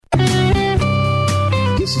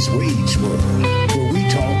This is Wade's World, where we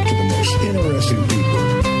talk to the most interesting people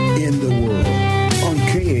in the world on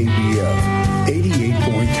KABF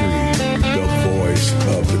 88.3, the voice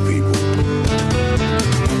of the people.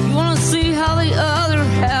 You want to see how the other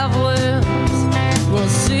half lives? You want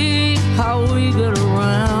to see how we get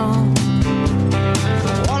around?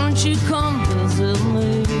 Why don't you come visit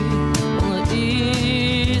me on the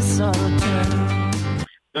east side of town?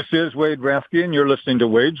 This is Wade Rathke, and you're listening to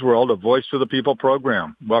Wade's World, a Voice of the People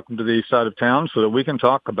program. Welcome to the east side of town so that we can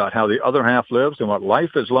talk about how the other half lives and what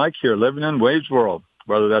life is like here living in Wade's World,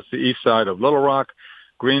 whether that's the east side of Little Rock,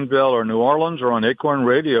 Greenville, or New Orleans, or on Acorn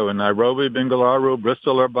Radio in Nairobi, Bengaluru,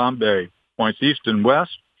 Bristol, or Bombay, points east and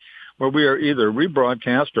west, where we are either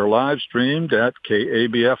rebroadcast or live streamed at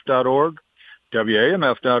kabf.org,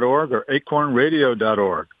 wamf.org, or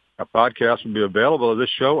acornradio.org. A podcast will be available of this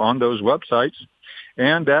show on those websites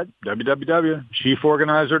and at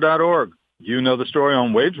www.chieforganizer.org. You know the story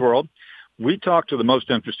on Wade's World. We talk to the most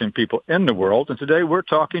interesting people in the world, and today we're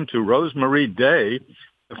talking to Rosemary Day,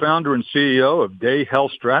 the founder and CEO of Day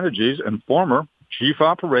Health Strategies and former Chief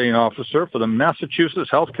Operating Officer for the Massachusetts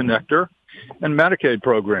Health Connector and Medicaid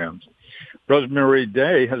programs. Rosemary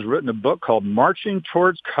Day has written a book called Marching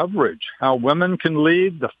Towards Coverage, How Women Can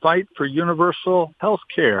Lead the Fight for Universal Health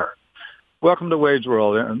Care. Welcome to Wade's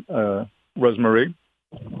World, Rosemary.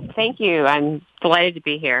 Thank you. I'm delighted to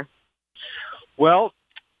be here. Well,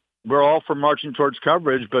 we're all for marching towards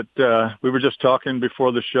coverage, but we were just talking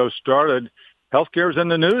before the show started. Healthcare is in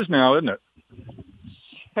the news now, isn't it?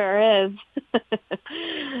 Sure is.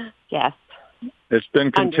 Yes. It's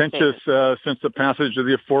been contentious since the passage of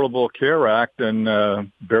the Affordable Care Act,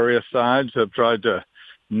 and various sides have tried to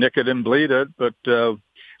nick it and bleed it. But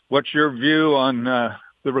what's your view on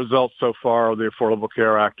the results so far of the Affordable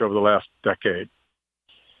Care Act over the last decade?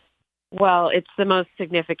 Well, it's the most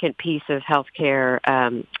significant piece of healthcare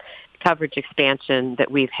coverage expansion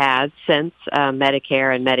that we've had since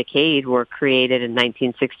Medicare and Medicaid were created in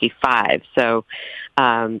 1965. So,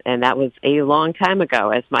 and that was a long time ago,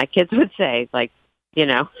 as my kids would say, like, you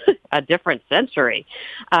know, a different century.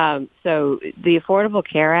 So the Affordable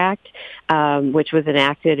Care Act, which was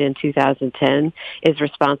enacted in 2010, is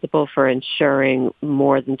responsible for ensuring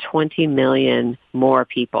more than 20 million more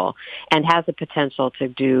people and has the potential to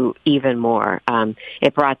do even more.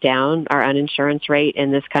 It brought down our uninsurance rate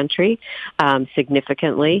in this country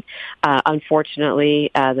significantly.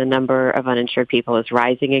 Unfortunately, the number of uninsured people is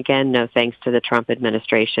rising again, no thanks to the Trump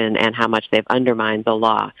administration and how much they've undermined the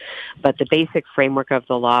law. But the basic framework of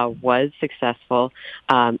the law was successful.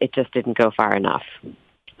 It just didn't go far enough.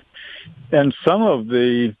 And some of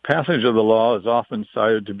the passage of the law is often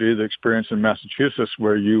cited to be the experience in Massachusetts,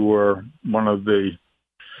 where you were one of the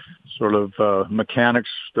sort of mechanics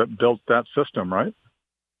that built that system, right?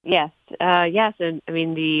 Yes. Yes. And I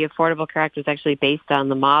mean, the Affordable Care Act was actually based on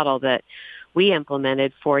the model that we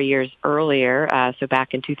implemented 4 years earlier. So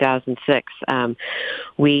back in 2006,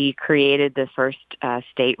 we created the first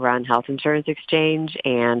state-run health insurance exchange,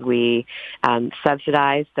 and we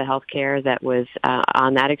subsidized the health care that was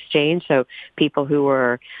on that exchange. So people who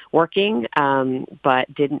were working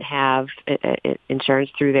but didn't have insurance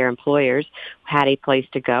through their employers had a place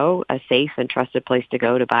to go, a safe and trusted place to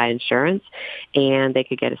go to buy insurance, and they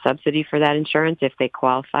could get a subsidy for that insurance if they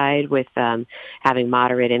qualified with having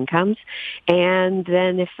moderate incomes. And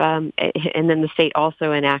then the state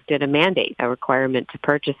also enacted a mandate, a requirement to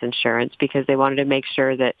purchase insurance, because they wanted to make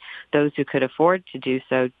sure that those who could afford to do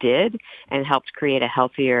so did, and helped create a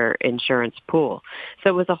healthier insurance pool. So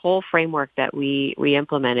it was a whole framework that we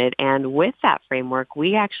implemented, and with that framework,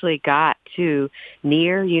 we actually got to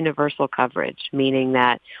near universal coverage, meaning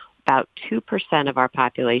that about 2% of our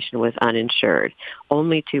population was uninsured,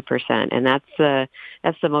 only 2%, and that's the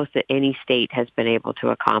most that any state has been able to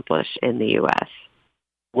accomplish in the U.S.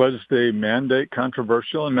 Was the mandate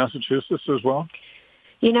controversial in Massachusetts as well?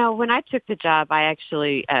 You know, when I took the job, I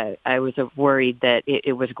actually I was worried that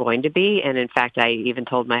it was going to be, and in fact, I even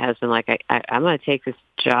told my husband, like, I'm going to take this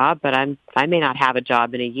job, but I may not have a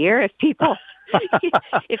job in a year if people.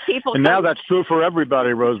 If people and now that's true for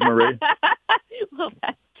everybody, Rosemary. Well,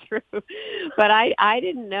 that's true. But I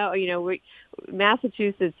didn't know, you know,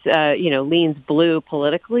 Massachusetts, leans blue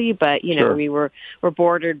politically, but, Sure. we're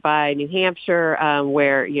bordered by New Hampshire,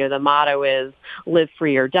 where, the motto is live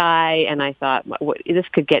free or die. And I thought this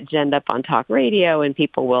could get ginned up on talk radio and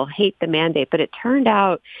people will hate the mandate. But it turned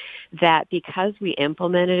out that because we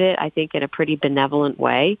implemented it, I think, in a pretty benevolent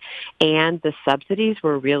way, and the subsidies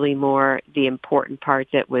were really more the important part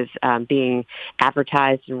that was being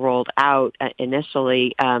advertised and rolled out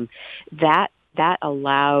initially, that that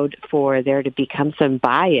allowed for there to become some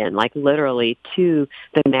buy-in, like literally, to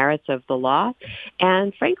the merits of the law.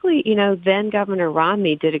 And frankly, then Governor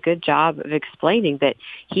Romney did a good job of explaining that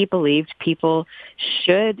he believed people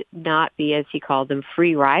should not be, as he called them,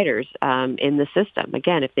 free riders in the system.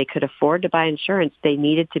 Again, if they could afford to buy insurance, they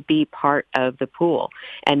needed to be part of the pool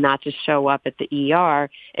and not just show up at the ER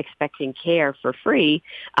expecting care for free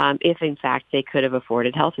if, in fact, they could have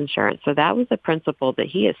afforded health insurance. So that was a principle that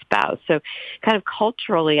he espoused. So kind of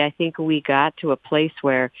culturally, I think we got to a place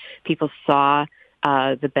where people saw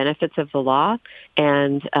the benefits of the law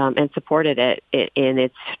and supported it in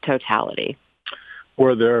its totality.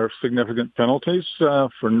 Were there significant penalties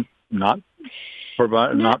for not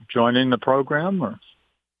joining the program? Or?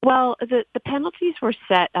 Well, the penalties were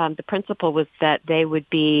set. The principle was that they would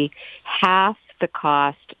be half the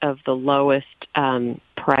cost of the lowest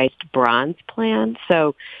priced bronze plan.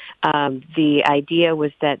 So the idea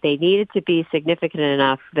was that they needed to be significant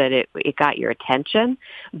enough that it got your attention,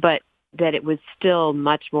 but that it was still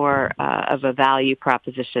much more of a value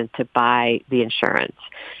proposition to buy the insurance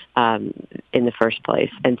in the first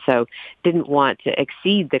place. And so didn't want to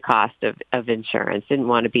exceed the cost of insurance, didn't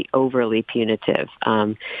want to be overly punitive,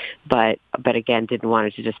 but again, didn't want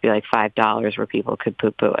it to just be like $5 where people could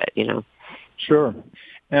poo-poo it, Sure.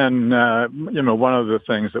 And, one of the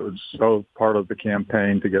things that was so part of the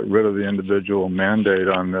campaign to get rid of the individual mandate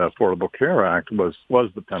on the Affordable Care Act was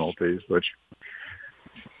the penalties, which,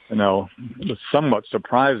 was somewhat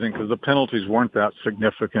surprising because the penalties weren't that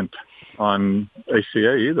significant on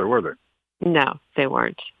ACA either, were they? No, they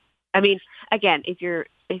weren't. I mean, again, if you're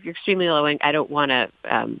extremely low income, I don't want to,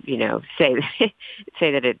 say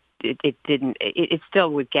that it didn't. It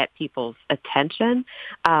still would get people's attention,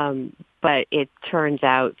 but it turns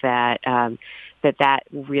out that that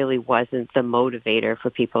really wasn't the motivator for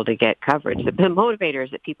people to get coverage. The motivator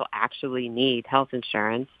is that people actually need health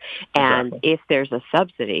insurance, and exactly. If there's a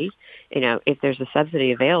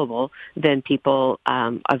subsidy, available, then people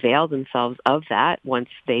avail themselves of that once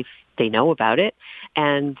they know about it,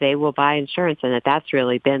 and they will buy insurance, and that's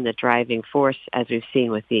really been the driving force, as we've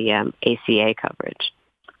seen with the ACA coverage.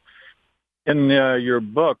 In your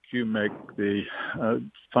book, you make the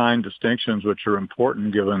fine distinctions which are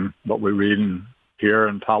important given what we read and hear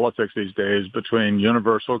in politics these days between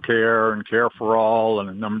universal care and care for all and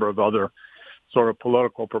a number of other sort of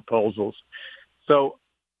political proposals. So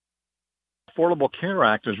Affordable Care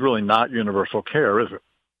Act is really not universal care, is it?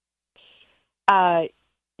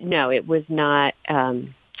 No, it was not.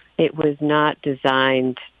 It was not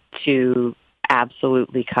designed to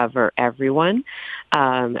absolutely cover everyone.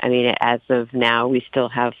 As of now, we still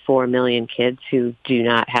have 4 million kids who do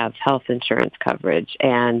not have health insurance coverage,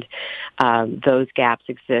 and those gaps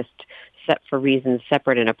exist for reasons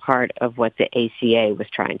separate and apart of what the ACA was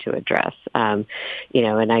trying to address. And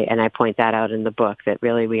I point that out in the book, that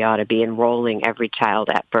really we ought to be enrolling every child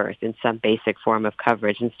at birth in some basic form of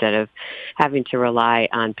coverage instead of having to rely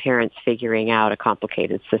on parents figuring out a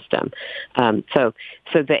complicated system. So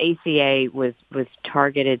the ACA was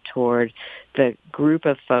targeted toward the group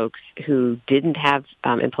of folks who didn't have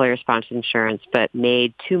employer-sponsored insurance but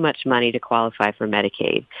made too much money to qualify for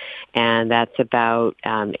Medicaid. And that's about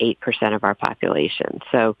 8% of our population.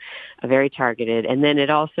 So very targeted. And then it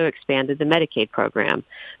also expanded the Medicaid program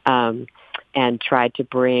and tried to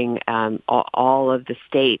bring all of the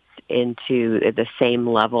states into the same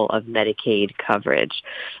level of Medicaid coverage.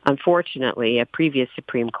 Unfortunately, a previous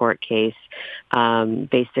Supreme Court case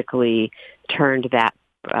basically turned that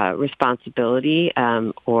responsibility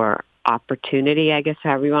or opportunity, I guess,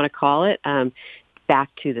 however you want to call it, back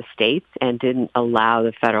to the states and didn't allow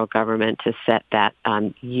the federal government to set that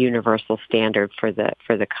universal standard for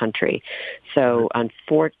the country. So, and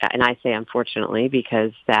I say unfortunately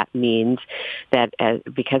because that means that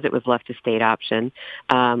because it was left to state option,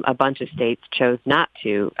 a bunch of states chose not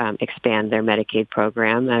to expand their Medicaid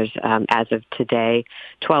program. There's, as of today,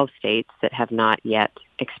 12 states that have not yet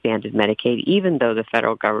expanded Medicaid, even though the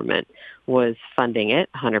federal government was funding it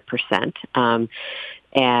 100%.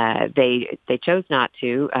 They chose not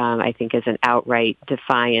to, I think, as an outright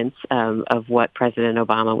defiance of what President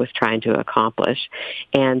Obama was trying to accomplish.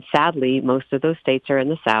 And sadly, most of those states are in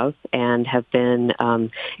the South and have been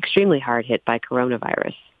extremely hard hit by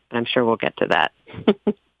coronavirus. And I'm sure we'll get to that.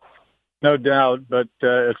 No doubt, but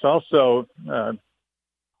it's also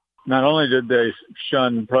not only did they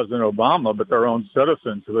shun President Obama, but their own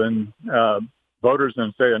citizens. When voters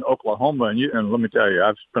in, say, in Oklahoma, and let me tell you,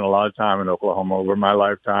 I've spent a lot of time in Oklahoma over my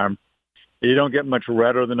lifetime. You don't get much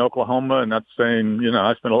redder than Oklahoma, and that's saying,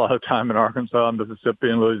 I spent a lot of time in Arkansas, Mississippi,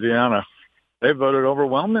 and Louisiana. They voted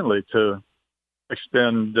overwhelmingly to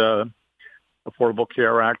extend Affordable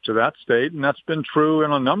Care Act to that state, and that's been true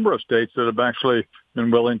in a number of states that have actually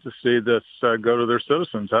been willing to see this go to their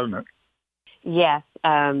citizens, hasn't it? Yes,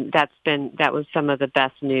 that was some of the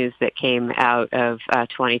best news that came out of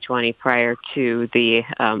 2020 prior to the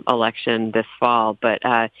election this fall. But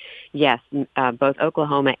yes, both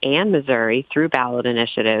Oklahoma and Missouri, through ballot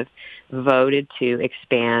initiative, voted to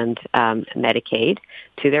expand Medicaid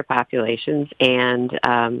to their populations, and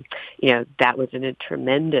that was a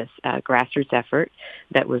tremendous grassroots effort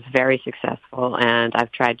that was very successful. And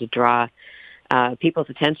I've tried to draw people's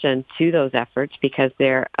attention to those efforts because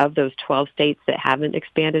of those 12 states that haven't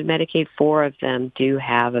expanded Medicaid, 4 of them do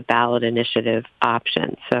have a ballot initiative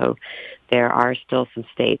option. So there are still some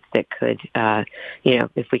states that could,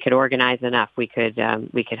 if we could organize enough, we could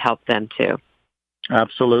help them too.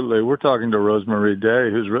 Absolutely. We're talking to Rosemary Day,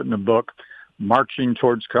 who's written a book, Marching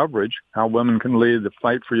Towards Coverage, How Women Can Lead the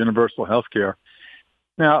Fight for Universal Health Care.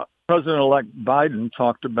 Now, President-elect Biden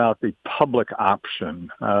talked about the public option.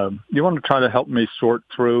 You want to try to help me sort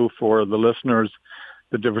through for the listeners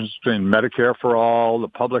the difference between Medicare for All, the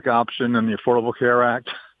public option, and the Affordable Care Act?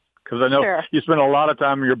 Because I know you spent a lot of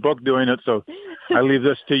time in your book doing it, so I leave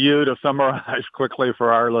this to you to summarize quickly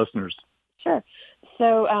for our listeners. Sure.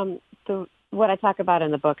 So what I talk about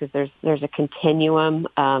in the book is there's a continuum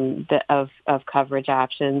of coverage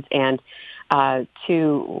options, and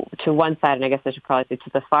to one side, and I guess I should probably say to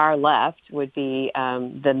the far left, would be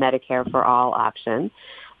the Medicare for All option,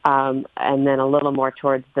 and then a little more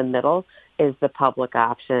towards the middle is the public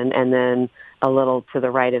option, and then a little to the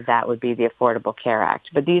right of that would be the Affordable Care Act.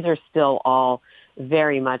 But these are still all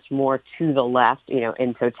very much more to the left,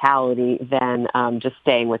 in totality, than just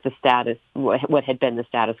staying with the status, what had been the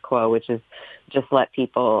status quo, which is just let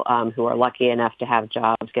people who are lucky enough to have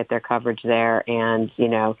jobs get their coverage there and,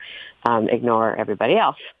 ignore everybody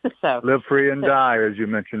else. So live free and die, as you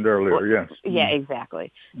mentioned earlier, yes. Yeah,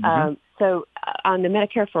 exactly. Mm-hmm. So on the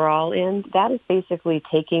Medicare for All end, that is basically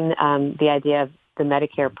taking the idea of the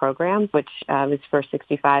Medicare program, which is for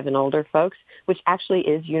 65 and older folks, which actually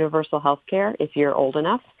is universal health care if you're old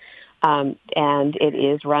enough. And it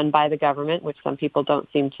is run by the government, which some people don't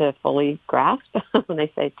seem to fully grasp when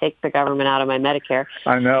they say, take the government out of my Medicare.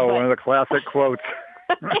 I know, one of the classic quotes.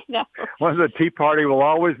 I know. One of the Tea Party will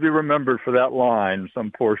always be remembered for that line,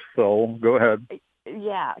 some poor soul. Go ahead.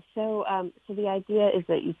 Yeah. So the idea is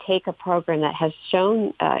that you take a program that has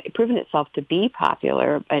proven itself to be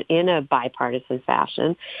popular in a bipartisan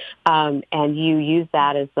fashion, and you use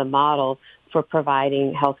that as the model for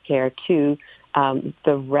providing health care to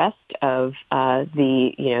the rest of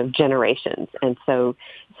the generations, and so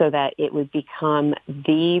that it would become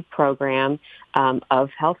the program of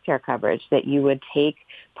healthcare coverage, that you would take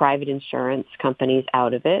private insurance companies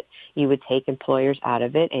out of it, you would take employers out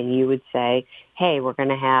of it, and you would say, hey, we're going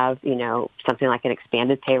to have something like an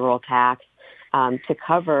expanded payroll tax to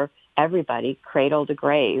cover everybody cradle to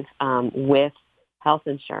grave with health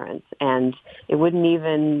insurance. And it wouldn't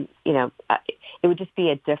even, it would just be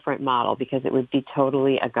a different model because it would be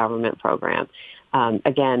totally a government program.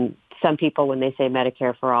 Again, some people, when they say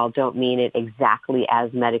Medicare for All, don't mean it exactly as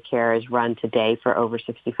Medicare is run today for over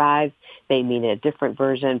 65. They mean a different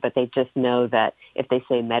version, but they just know that if they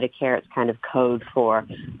say Medicare, it's kind of code for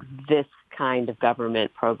this kind of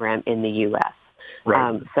government program in the U.S.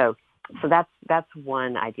 Right. So that's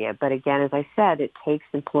one idea. But again, as I said, it takes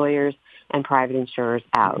employers and private insurers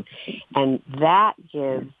out. And that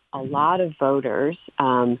gives a lot of voters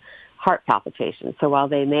heart palpitations. So while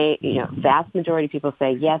they may, vast majority of people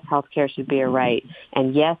say, yes, healthcare should be a right,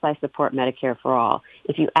 and yes, I support Medicare for All.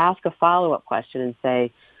 If you ask a follow-up question and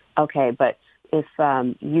say, okay, but if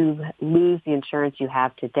you lose the insurance you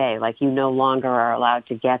have today, like you no longer are allowed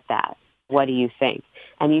to get that, what do you think?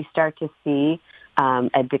 And you start to see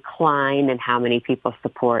a decline in how many people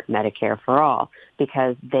support Medicare for All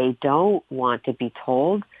because they don't want to be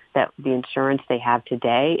told that the insurance they have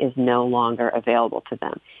today is no longer available to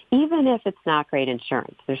them. Even if it's not great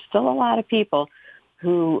insurance, there's still a lot of people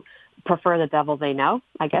who prefer the devil they know,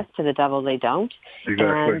 I guess, to the devil they don't.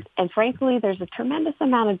 Exactly. And frankly, there's a tremendous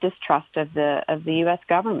amount of distrust of the U.S.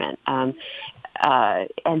 government. And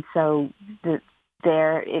so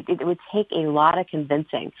it would take a lot of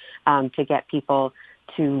convincing to get people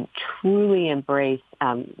to truly embrace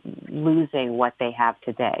losing what they have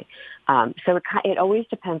today. So it always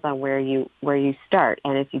depends on where you start.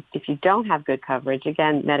 And if you don't have good coverage,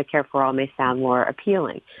 again, Medicare for All may sound more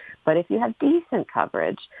appealing. But if you have decent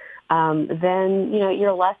coverage, then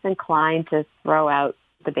you're less inclined to throw out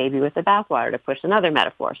the baby with the bathwater, to push another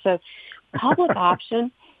metaphor. So public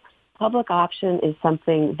option is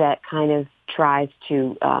something that kind of tries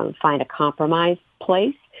to find a compromise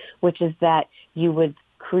place which is that you would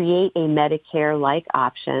create a Medicare-like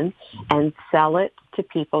option and sell it to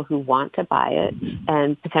people who want to buy it,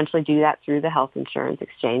 and potentially do that through the health insurance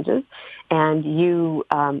exchanges. And you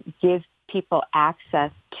give people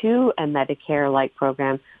access to a Medicare-like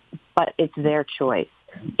program, but it's their choice.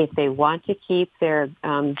 If they want to keep their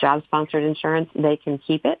job-sponsored insurance, they can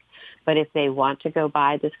keep it. But if they want to go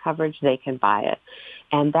buy this coverage, they can buy it.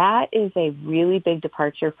 And that is a really big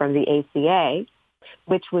departure from the ACA,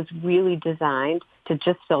 which was really designed to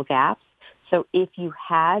just fill gaps. So if you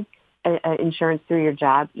had insurance through your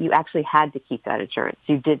job, you actually had to keep that insurance.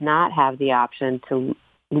 You did not have the option to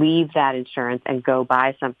leave that insurance and go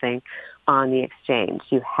buy something on the exchange.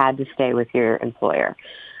 You had to stay with your employer.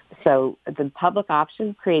 So the public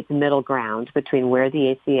option creates middle ground between where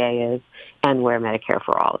the ACA is and where Medicare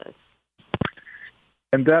for All is.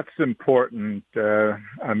 And that's important.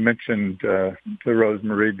 I mentioned to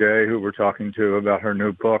Rosemary Day, who we're talking to about her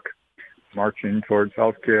new book, Marching Towards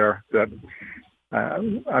Healthcare, that I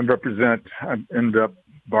end up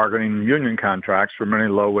bargaining union contracts for many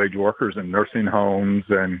low-wage workers in nursing homes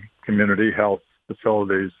and community health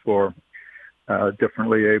facilities for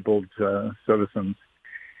differently abled citizens.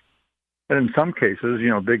 And in some cases,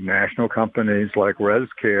 big national companies like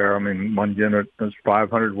Rathke, one unit is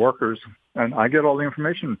 500 workers, and I get all the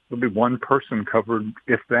information. There'll be one person covered,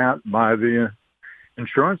 if that, by the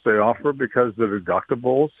insurance they offer, because the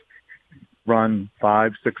deductibles run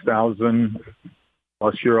 $5,000, $6,000,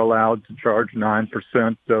 plus you're allowed to charge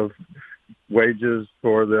 9% of wages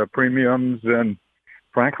for the premiums, and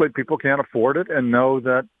frankly, people can't afford it and know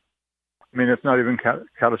that. It's not even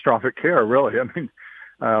catastrophic care, really.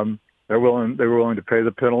 They were willing to pay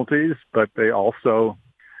the penalties, but they also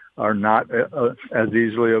are not as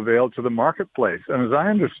easily availed to the marketplace. And as I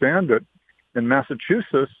understand it, in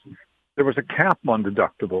Massachusetts, there was a cap on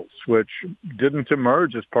deductibles, which didn't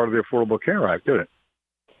emerge as part of the Affordable Care Act, did it?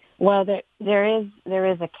 Well, there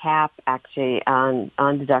is a cap actually on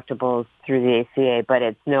deductibles through the ACA, but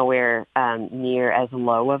it's nowhere near as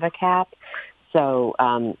low of a cap. So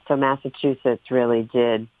Massachusetts really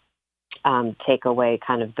did take away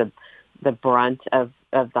kind of the brunt of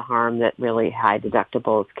the harm that really high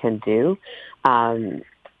deductibles can do. And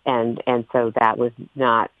so that was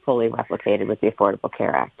not fully replicated with the Affordable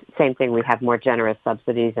Care Act. Same thing, we have more generous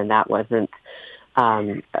subsidies, and that wasn't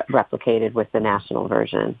replicated with the national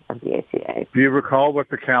version of the ACA. Do you recall what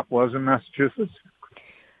the cap was in Massachusetts?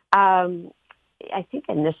 I think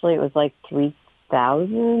initially it was like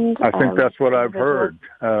 $3,000. I think that's what I've heard.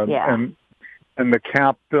 Yeah. And the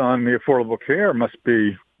cap on the Affordable Care must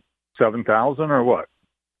be $7,000 or what?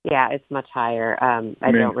 Yeah, it's much higher.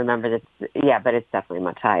 I don't remember this. Yeah, but it's definitely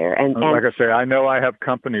much higher. And like I say, I know I have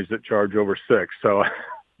companies that charge over $6,000. So,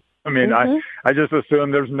 I just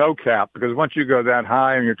assume there's no cap, because once you go that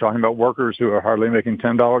high and you're talking about workers who are hardly making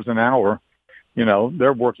 $10 an hour,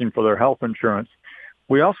 they're working for their health insurance.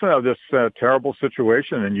 We also have this terrible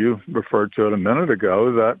situation, and you referred to it a minute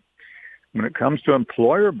ago, that when it comes to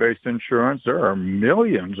employer-based insurance, there are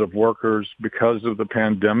millions of workers because of the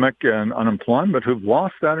pandemic and unemployment who've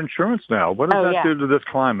lost that insurance now. What does that do to this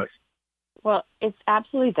climate? Well, it's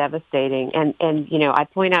absolutely devastating. And I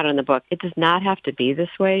point out in the book, it does not have to be this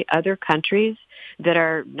way. Other countries that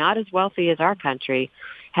are not as wealthy as our country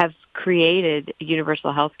have created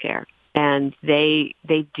universal health care. And they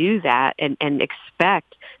do that and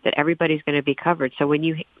expect that everybody's going to be covered. So when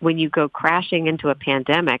you go crashing into a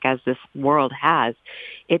pandemic, as this world has,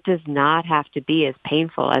 it does not have to be as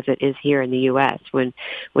painful as it is here in the U.S. When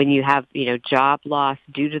you have job loss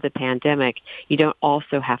due to the pandemic, you don't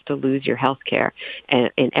also have to lose your health care.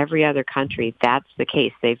 And in every other country, that's the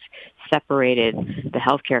case. They've separated the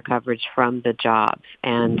health care coverage from the jobs,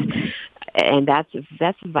 and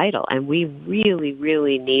that's vital, and we really,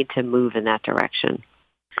 really need to move in that direction.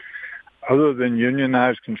 Other than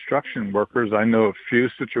unionized construction workers, I know a few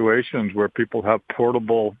situations where people have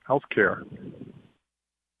portable health care.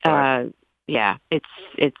 Yeah,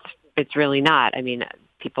 it's really not.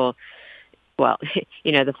 People. Well,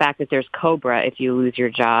 the fact that there's COBRA, if you lose your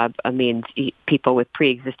job, means people with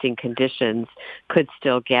pre-existing conditions could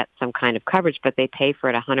still get some kind of coverage, but they pay for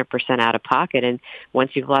it 100% out of pocket. And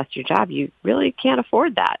once you've lost your job, you really can't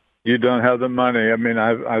afford that. You don't have the money.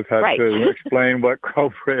 I've had to explain what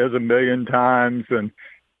COBRA is a million times, and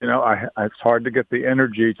it's hard to get the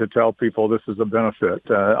energy to tell people this is a benefit.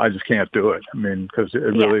 I just can't do it. Because it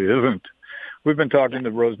really isn't. We've been talking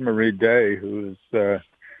to Rosemary Day, who is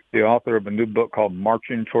the author of a new book called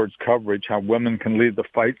Marching Towards Coverage, How Women Can Lead the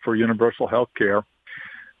Fight for Universal Health Care.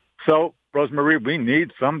 So Rosemary, we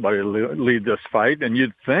need somebody to lead this fight. And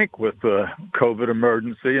you'd think with the COVID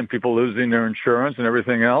emergency and people losing their insurance and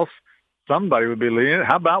everything else, somebody would be leading it.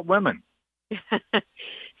 How about women?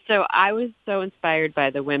 So I was so inspired by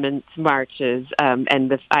the women's marches,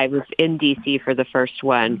 and I was in D.C. for the first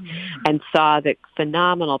one and saw the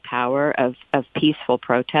phenomenal power of peaceful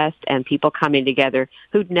protest and people coming together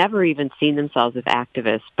who'd never even seen themselves as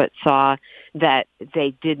activists, but saw that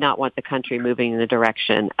they did not want the country moving in the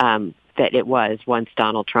direction that it was once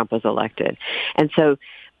Donald Trump was elected. And so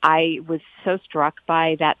I was so struck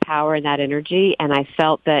by that power and that energy, and I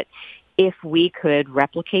felt that if we could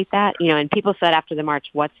replicate that, and people said after the march,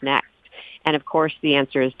 what's next? And of course, the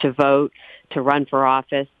answer is to vote, to run for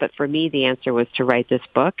office. But for me, the answer was to write this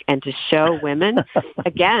book and to show women,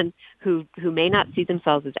 again, who may not see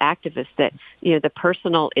themselves as activists, that, the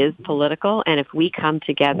personal is political. And if we come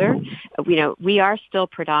together, we are still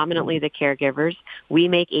predominantly the caregivers. We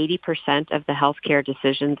make 80% of the healthcare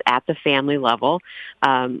decisions at the family level.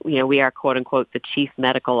 We are, quote unquote, the chief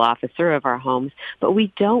medical officer of our homes, but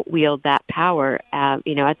we don't wield that power, at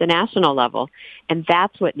the national level. And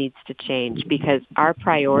that's what needs to change, because our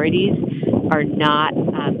priorities are not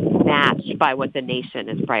matched by what the nation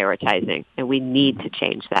is prioritizing, and we need to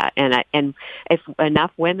change that. And if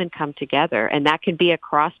enough women come together, and that can be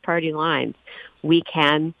across party lines, we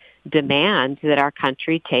can demand that our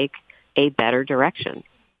country take a better direction.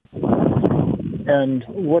 And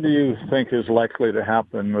what do you think is likely to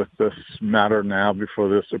happen with this matter now before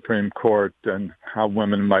the Supreme Court, and how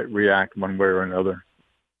women might react one way or another?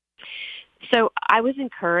 So I was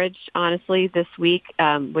encouraged, honestly, this week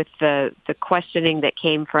with the questioning that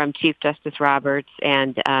came from Chief Justice Roberts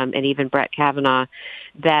and even Brett Kavanaugh,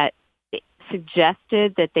 that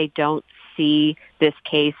suggested that they don't see this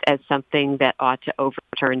case as something that ought to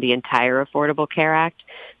overturn the entire Affordable Care Act,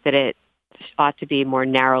 that it ought to be more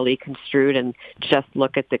narrowly construed and just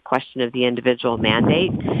look at the question of the individual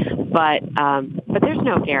mandate. But there's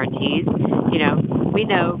no guarantees. We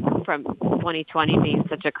know from 2020 being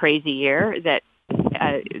such a crazy year that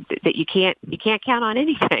you can't count on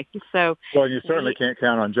anything. So, well, you certainly can't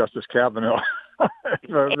count on Justice Kavanaugh.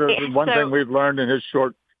 The one thing we've learned in his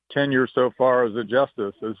short tenure so far as a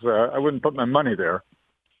justice is I wouldn't put my money there.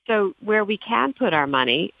 So where we can put our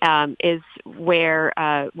money is where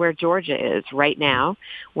Georgia is right now,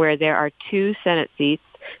 where there are 2 Senate seats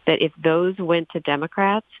that if those went to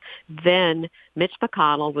Democrats, then Mitch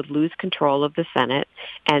McConnell would lose control of the Senate,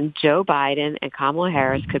 and Joe Biden and Kamala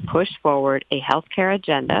Harris could push forward a health care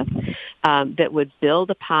agenda that would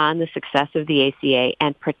build upon the success of the ACA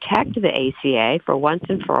and protect the ACA for once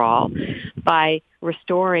and for all by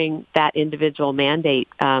restoring that individual mandate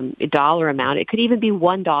dollar amount. It could even be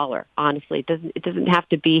 $1, honestly. It doesn't have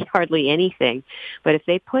to be hardly anything. But if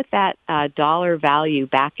they put that dollar value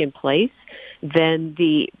back in place, then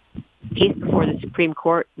the case before the Supreme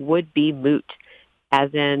Court would be moot,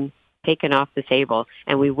 as in taken off the table,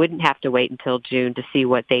 and we wouldn't have to wait until June to see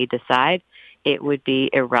what they decide. It would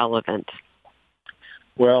be irrelevant.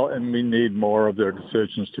 Well, and we need more of their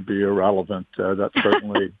decisions to be irrelevant. That's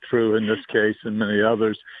certainly true in this case and many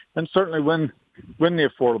others. And certainly when the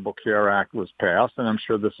Affordable Care Act was passed, and I'm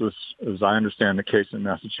sure this was, as I understand the case in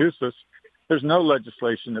Massachusetts, there's no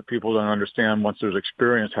legislation that people don't understand once there's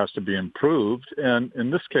experience has to be improved. And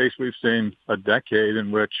in this case, we've seen a decade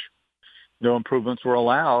in which no improvements were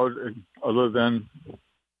allowed other than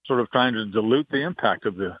sort of trying to dilute the impact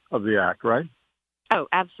of the act, right? Oh,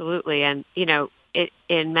 absolutely. And,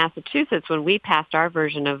 in Massachusetts, when we passed our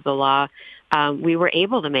version of the law, we were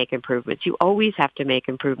able to make improvements. You always have to make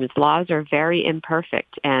improvements. Laws are very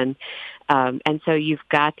imperfect, and so you've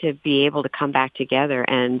got to be able to come back together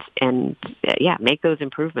and make those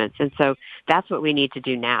improvements. And so that's what we need to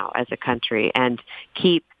do now as a country, and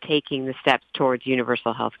keep taking the steps towards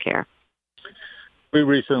universal health care. We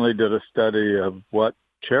recently did a study of what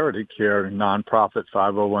charity care and nonprofit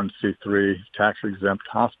 501c3 tax-exempt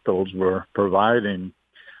hospitals were providing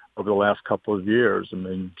over the last couple of years. I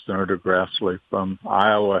mean, Senator Grassley from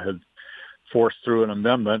Iowa had forced through an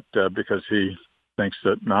amendment because he thinks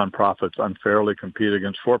that nonprofits unfairly compete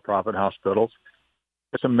against for-profit hospitals.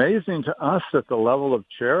 It's amazing to us that the level of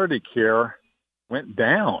charity care went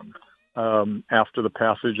down after the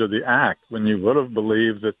passage of the act, when you would have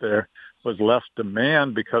believed that there was less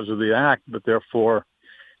demand because of the act, but therefore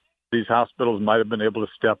these hospitals might have been able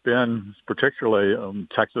to step in, particularly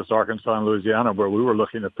Texas, Arkansas, and Louisiana, where we were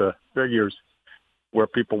looking at the figures where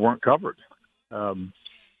people weren't covered. Are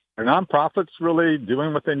nonprofits really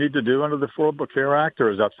doing what they need to do under the Affordable Care Act,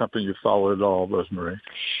 or is that something you follow at all, Rosemary?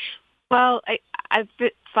 Well, I've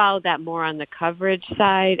followed that more on the coverage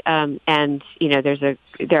side, and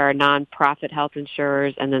there are nonprofit health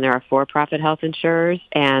insurers, and then there are for-profit health insurers,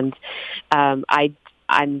 and I'm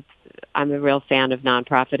a real fan of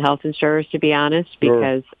nonprofit health insurers, to be honest,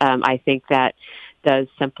 because I think that does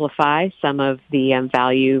simplify some of the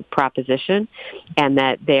value proposition, and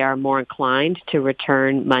that they are more inclined to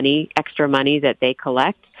return extra money that they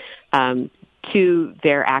collect to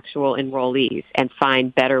their actual enrollees and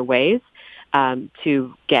find better ways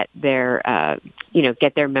to get their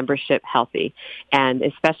membership healthy. And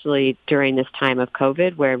especially during this time of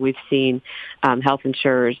COVID, where we've seen health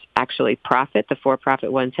insurers actually profit, the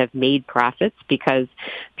for-profit ones have made profits because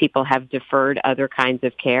people have deferred other kinds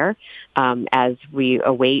of care as we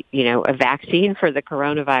await, a vaccine for the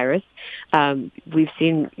coronavirus. We've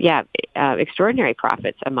seen, extraordinary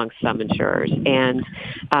profits amongst some insurers, and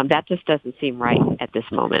that just doesn't seem right at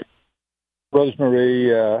this moment. Rosemary,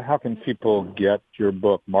 how can people get your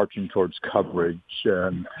book, Marching Towards Coverage,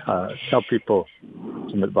 and tell people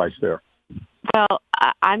some advice there? Well,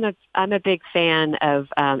 I'm a big fan of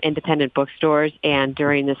independent bookstores, and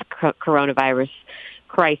during this coronavirus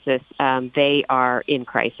crisis, they are in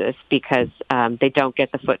crisis because they don't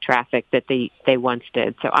get the foot traffic that they once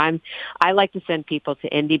did. So I like to send people to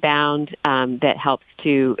IndieBound. That helps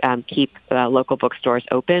to keep local bookstores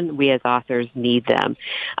open. We as authors need them.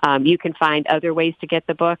 You can find other ways to get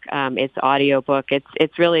the book. It's audiobook.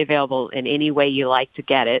 It's really available in any way you like to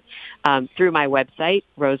get it through my website,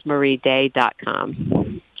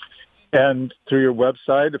 rosemaryday.com. And through your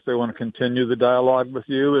website, if they want to continue the dialogue with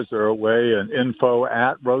you, is there a way, an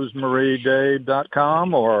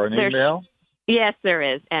info@rosemaryday.com or an email? Yes, there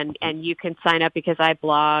is. And you can sign up because I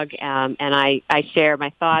blog and I share my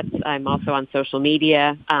thoughts. I'm also on social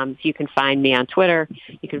media. So you can find me on Twitter.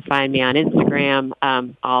 You can find me on Instagram,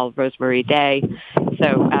 all Rosemary Day.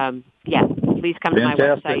 So, please come to my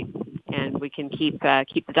website and we can keep the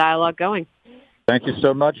dialogue going. Thank you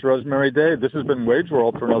so much, Rosemary Day. This has been Wage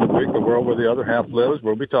World for another week, the world where the other half lives,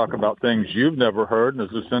 where we talk about things you've never heard, and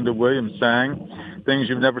as Lucinda Williams sang, things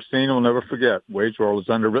you've never seen and will never forget. Wage World is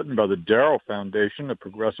underwritten by the Darrow Foundation, a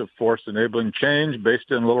progressive force enabling change based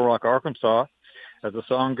in Little Rock, Arkansas. As the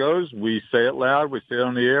song goes, we say it loud, we say it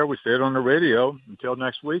on the air, we say it on the radio. Until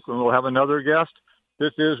next week, when we'll have another guest,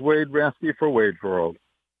 this is Wade Rathke for Wage World.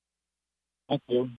 Thank you.